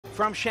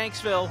From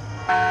Shanksville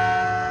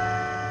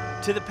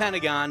to the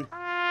Pentagon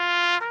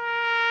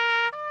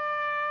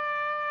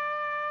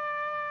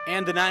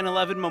and the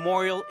 9/11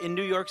 Memorial in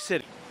New York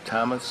City.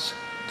 Thomas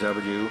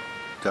W.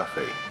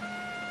 Duffy.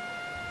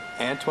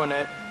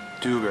 Antoinette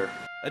Duger.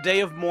 A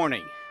day of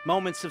mourning,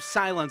 moments of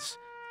silence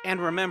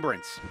and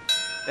remembrance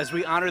as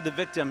we honor the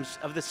victims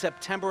of the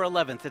September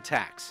 11th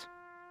attacks.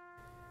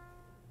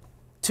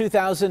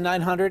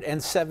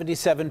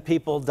 2,977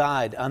 people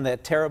died on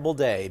that terrible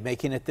day,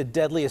 making it the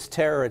deadliest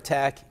terror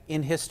attack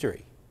in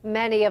history.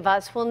 Many of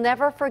us will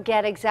never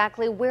forget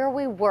exactly where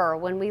we were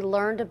when we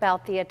learned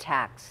about the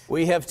attacks.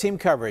 We have team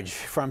coverage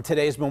from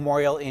today's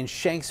memorial in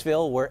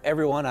Shanksville, where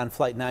everyone on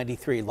Flight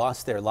 93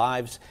 lost their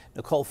lives.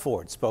 Nicole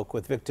Ford spoke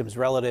with victims'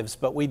 relatives,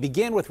 but we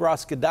begin with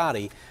Ross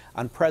Guidotti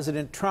on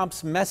President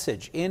Trump's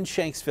message in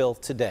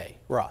Shanksville today.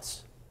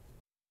 Ross.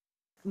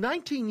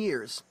 19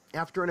 years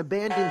after an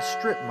abandoned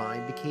strip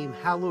mine became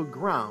hallowed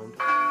ground,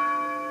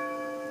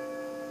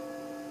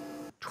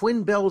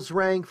 twin bells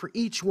rang for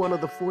each one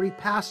of the 40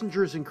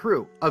 passengers and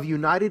crew of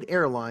United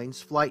Airlines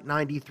Flight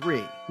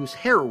 93, whose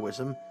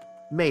heroism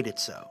made it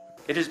so.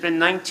 It has been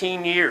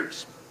 19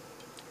 years,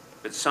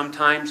 but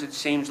sometimes it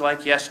seems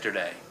like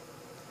yesterday.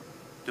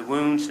 The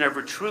wounds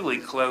never truly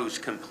close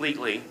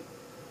completely.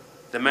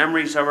 The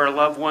memories of our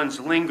loved ones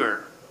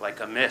linger like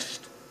a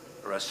mist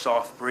or a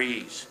soft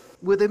breeze.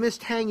 With a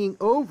mist hanging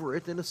over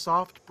it and a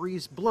soft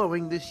breeze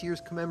blowing, this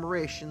year's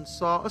commemoration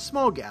saw a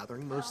small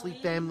gathering, mostly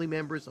family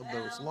members of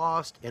those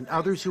lost and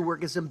others who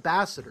work as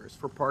ambassadors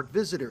for park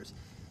visitors.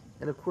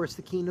 And of course,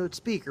 the keynote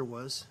speaker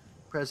was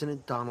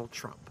President Donald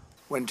Trump.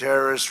 When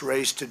terrorists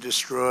raced to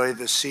destroy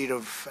the seat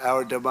of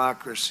our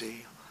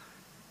democracy,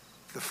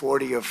 the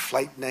 40 of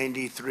Flight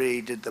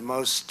 93 did the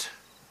most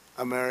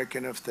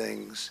American of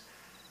things.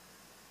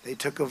 They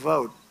took a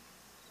vote,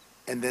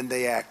 and then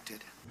they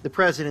acted. The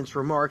president's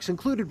remarks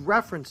included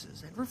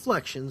references and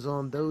reflections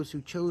on those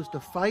who chose to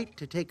fight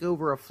to take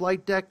over a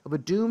flight deck of a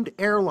doomed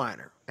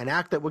airliner, an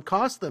act that would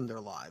cost them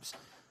their lives,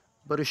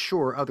 but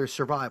assure other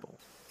survival.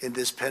 In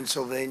this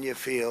Pennsylvania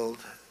field,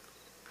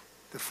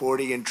 the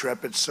 40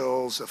 intrepid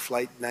souls of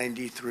Flight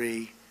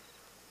 93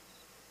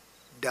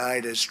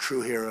 died as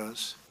true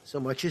heroes.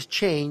 So much has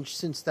changed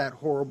since that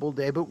horrible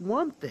day, but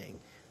one thing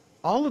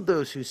all of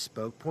those who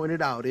spoke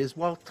pointed out is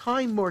while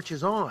time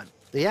marches on,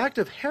 the act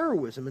of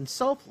heroism and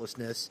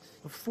selflessness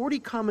of 40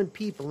 common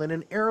people in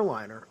an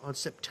airliner on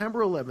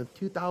September 11,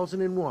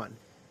 2001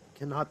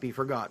 cannot be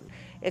forgotten.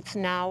 It's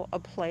now a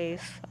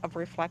place of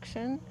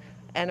reflection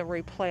and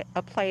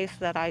a place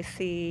that I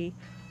see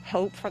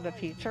hope for the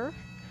future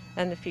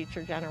and the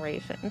future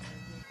generations.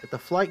 At the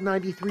Flight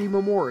 93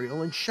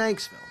 Memorial in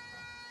Shanksville,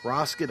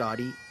 Ross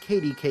Guidotti,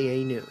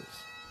 KDKA News.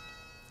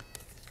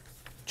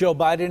 Joe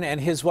Biden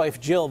and his wife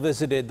Jill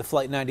visited the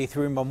Flight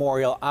 93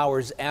 Memorial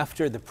hours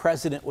after the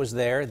president was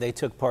there. They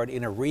took part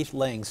in a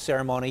wreath-laying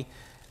ceremony.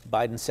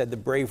 Biden said the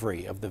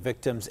bravery of the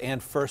victims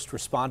and first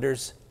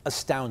responders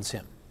astounds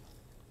him.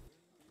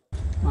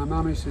 My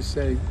mom used to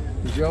say,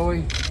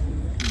 Joey,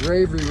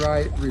 bravery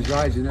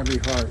resides in every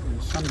heart,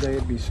 and someday it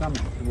will be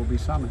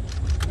summoned.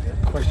 The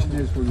question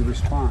is, will you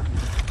respond?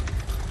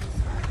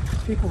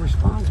 People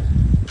responded.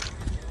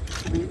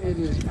 I mean, it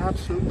is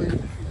absolutely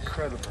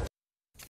incredible.